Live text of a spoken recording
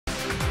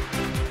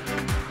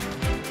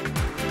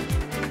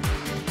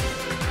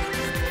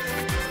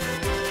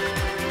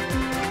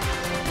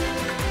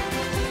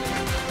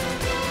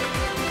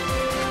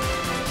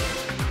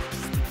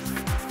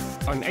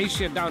On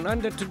Asia Down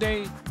Under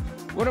today,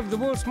 one of the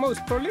world's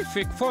most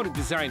prolific foreign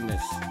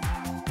designers.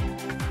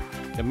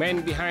 The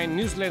man behind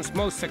New Zealand's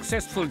most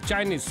successful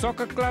Chinese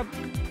soccer club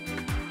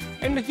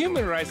and the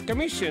Human Rights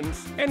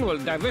Commission's annual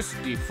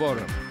Diversity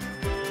Forum.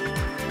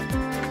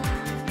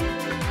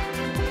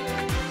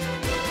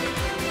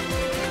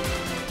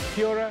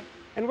 Kia ora,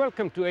 and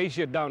welcome to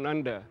Asia Down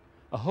Under.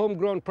 A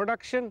homegrown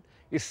production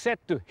is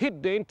set to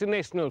hit the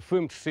international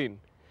film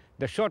scene.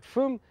 The short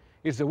film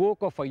is the work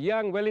of a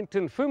young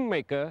Wellington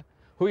filmmaker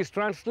who is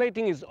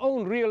translating his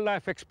own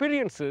real-life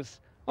experiences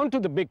onto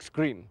the big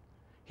screen.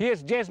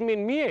 Here's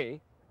Jasmine Mie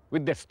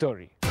with the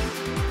story.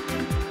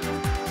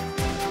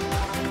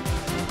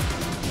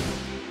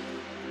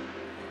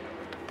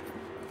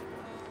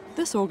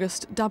 This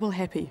August, Double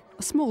Happy,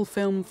 a small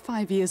film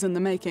 5 years in the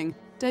making,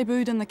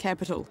 debuted in the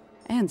capital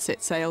and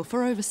set sail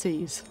for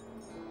overseas.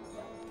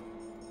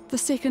 The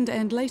second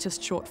and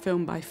latest short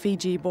film by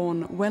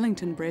Fiji-born,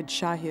 Wellington-bred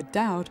Shahir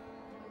Daud,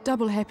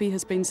 Double Happy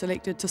has been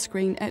selected to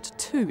screen at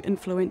 2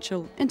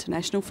 influential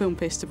international film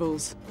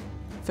festivals.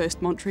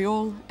 First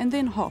Montreal and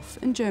then Hof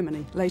in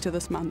Germany later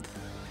this month.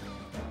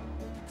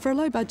 For a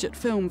low-budget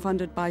film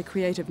funded by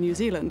Creative New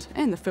Zealand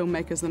and the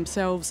filmmakers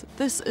themselves,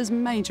 this is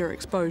major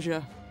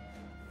exposure.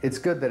 It's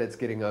good that it's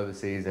getting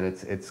overseas and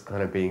it's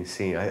kind of being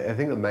seen. I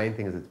think the main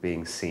thing is it's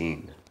being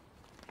seen.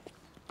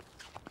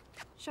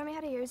 Show me how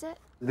to use it.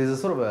 There's a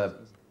sort of a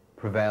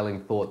prevailing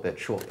thought that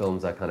short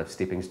films are kind of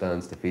stepping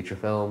stones to feature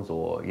films,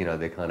 or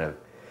they're kind of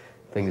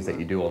things that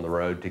you do on the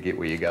road to get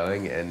where you're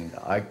going. And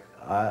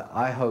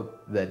I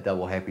hope that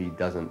Double Happy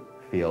doesn't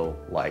feel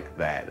like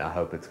that. I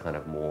hope it's kind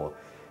of more,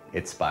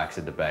 it sparks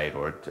a debate,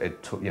 or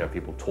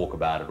people talk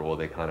about it, or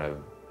they kind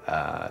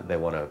of they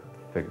want to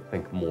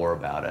think more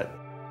about it.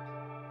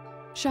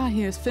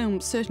 Shahir's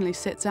film certainly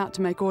sets out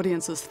to make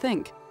audiences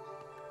think.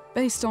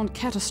 Based on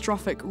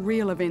catastrophic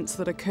real events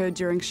that occurred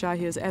during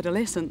Shahir's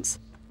adolescence,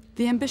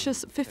 the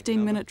ambitious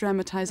 15-minute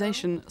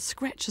dramatisation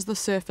scratches the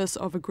surface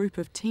of a group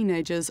of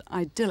teenagers'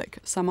 idyllic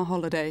summer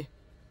holiday.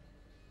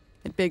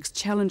 It begs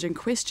challenging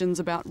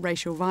questions about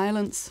racial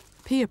violence,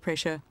 peer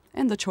pressure,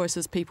 and the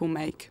choices people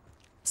make.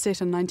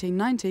 Set in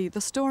 1990, the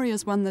story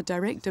is one the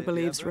director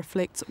believes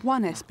reflects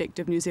one aspect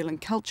of New Zealand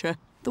culture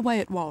the way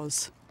it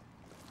was.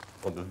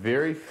 Well, the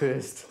very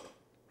first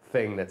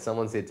thing that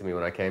someone said to me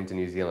when I came to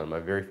New Zealand, my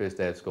very first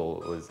day of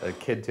school, was a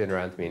kid turned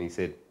around to me and he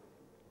said,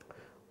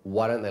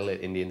 "Why don't they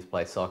let Indians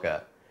play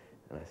soccer?"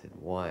 And I said,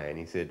 "Why?" And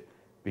he said,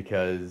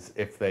 "Because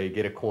if they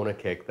get a corner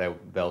kick,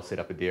 they'll set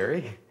up a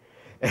dairy."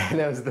 And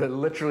that was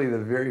literally the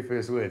very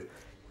first word.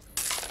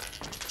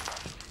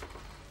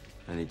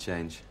 Any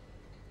change?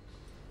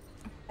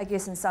 I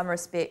guess in some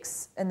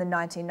respects, in the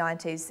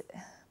 1990s,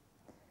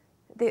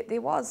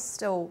 there was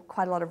still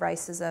quite a lot of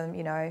racism,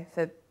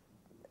 for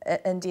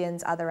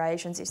Indians, other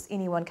Asians, just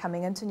anyone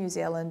coming into New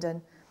Zealand.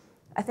 And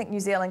I think New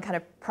Zealand kind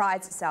of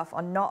prides itself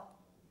on not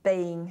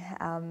being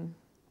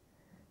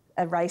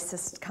a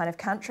racist kind of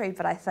country,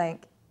 but I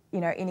think,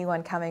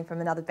 anyone coming from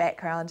another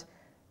background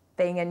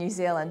being in New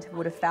Zealand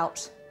would have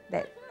felt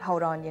that,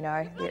 hold on,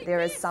 there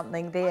is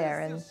something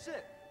there. And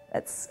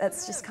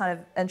it's just kind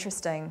of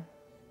interesting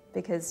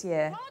because,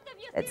 yeah,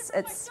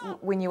 it's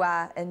when you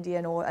are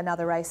Indian or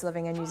another race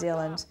living in New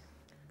Zealand,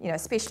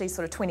 especially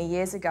sort of 20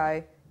 years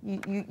ago,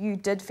 you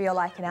did feel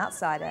like an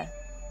outsider.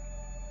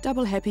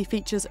 Double Happy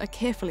features a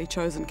carefully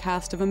chosen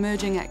cast of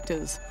emerging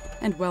actors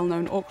and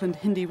well-known Auckland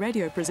Hindi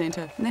radio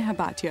presenter Neha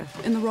Bhatia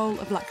in the role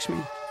of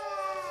Lakshmi.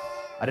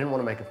 I didn't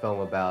want to make a film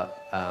about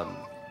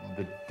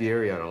the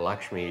dairy owner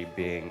Lakshmi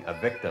being a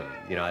victim.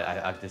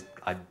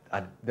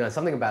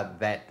 Something about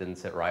that didn't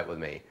sit right with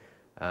me.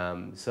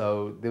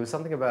 So there was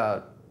something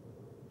about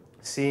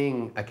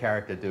seeing a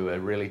character do a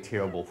really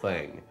terrible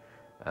thing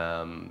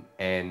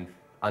and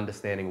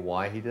understanding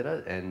why he did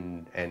it,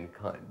 and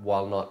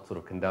while not sort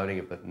of condoning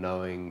it, but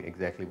knowing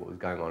exactly what was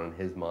going on in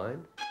his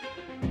mind.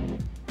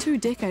 2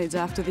 decades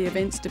after the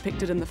events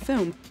depicted in the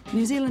film,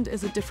 New Zealand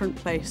is a different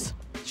place.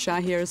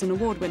 Shahir is an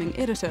award-winning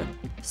editor,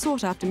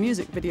 sought-after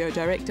music video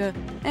director,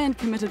 and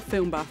committed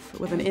film buff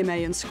with an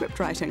MA in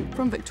scriptwriting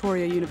from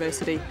Victoria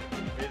University.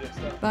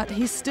 But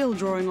he's still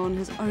drawing on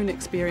his own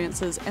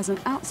experiences as an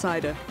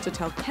outsider to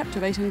tell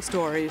captivating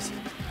stories.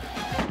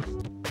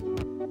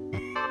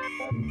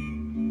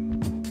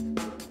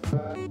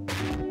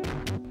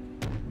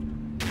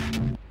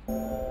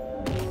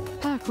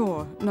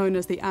 Parkour, known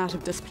as the art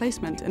of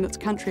displacement in its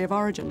country of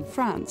origin,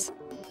 France,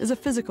 is a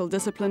physical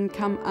discipline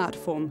come art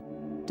form,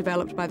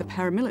 developed by the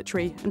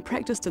paramilitary and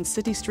practiced in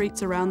city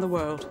streets around the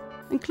world,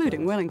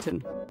 including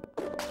Wellington.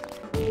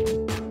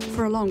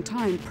 For a long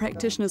time,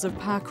 practitioners of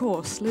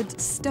parkour slid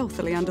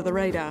stealthily under the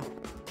radar,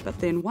 but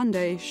then one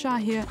day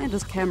Shahir and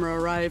his camera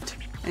arrived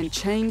and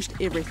changed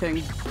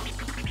everything.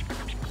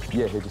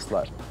 Yeah, he just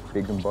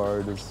begged and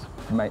borrowed his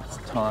mate's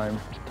time,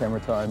 camera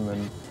time,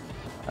 and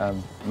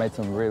made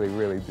some really,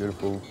 really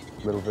beautiful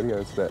little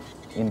videos that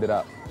ended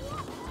up,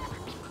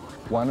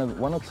 one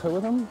or two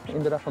of them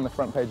ended up on the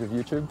front page of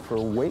YouTube for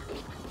a week,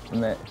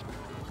 and that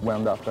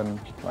wound up in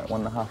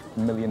 1.5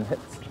 million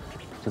hits.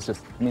 It's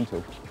just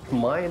mental.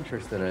 My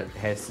interest in it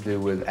has to do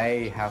with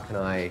A, how can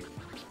I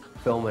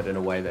film it in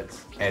a way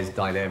that's as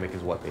dynamic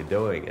as what they're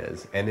doing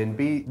is, and then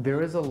B,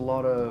 there is a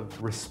lot of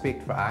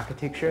respect for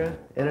architecture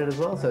in it as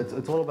well. So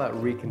it's all about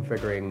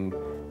reconfiguring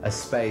a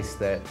space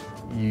that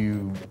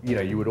you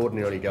would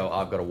ordinarily go,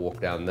 I've got to walk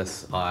down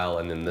this aisle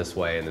and then this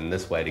way and then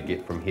this way to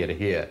get from here to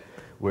here.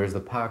 Whereas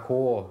the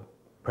parkour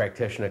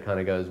practitioner kind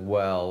of goes,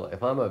 well,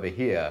 if I'm over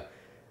here,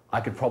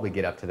 I could probably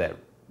get up to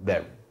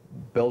that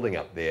building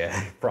up there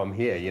from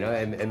here,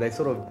 and they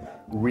sort of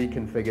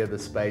reconfigure the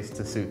space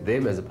to suit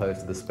them as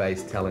opposed to the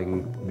space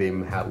telling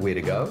them where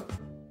to go.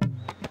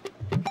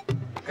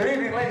 Good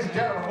evening, ladies and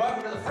gentlemen.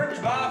 Welcome to the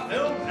Fringe Bar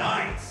Film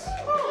Nights.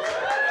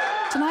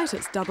 Tonight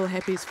it's Double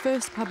Happy's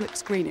first public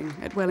screening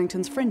at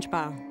Wellington's Fringe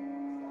Bar.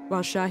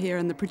 While Shahir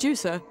and the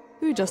producer,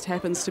 who just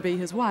happens to be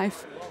his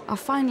wife, are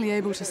finally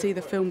able to see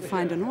the film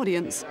find an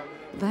audience,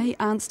 they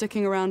aren't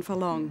sticking around for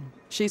long.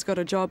 She's got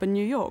a job in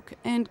New York,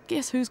 and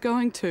guess who's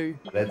going too?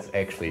 That's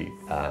actually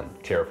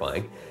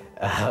terrifying,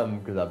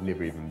 because I've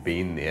never even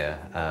been there,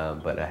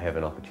 but I have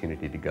an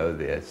opportunity to go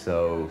there.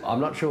 So I'm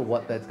not sure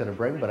what that's going to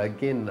bring, but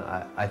again,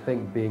 I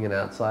think being an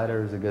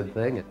outsider is a good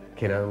thing. It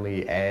can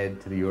only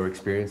add to your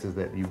experiences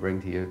that you bring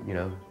to your,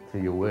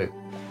 to your work.